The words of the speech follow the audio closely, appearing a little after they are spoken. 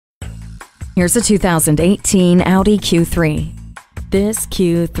Here's a 2018 Audi Q3. This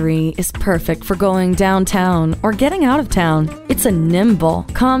Q3 is perfect for going downtown or getting out of town. It's a nimble,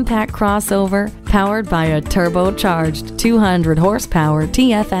 compact crossover powered by a turbocharged 200 horsepower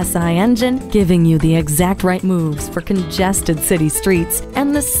TFSI engine, giving you the exact right moves for congested city streets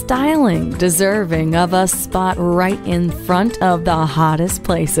and the styling deserving of a spot right in front of the hottest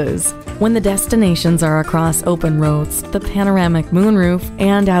places. When the destinations are across open roads, the panoramic moonroof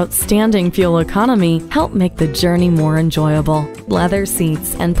and outstanding fuel economy help make the journey more enjoyable. Leather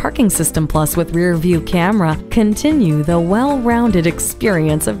seats and parking system plus with rear view camera continue the well-rounded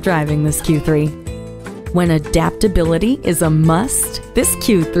experience of driving this Q3. When adaptability is a must, this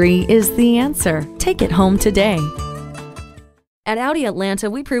Q3 is the answer. Take it home today. At Audi Atlanta,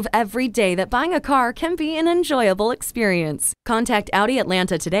 we prove every day that buying a car can be an enjoyable experience. Contact Audi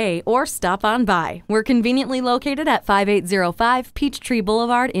Atlanta today or stop on by. We're conveniently located at 5805 Peachtree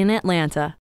Boulevard in Atlanta.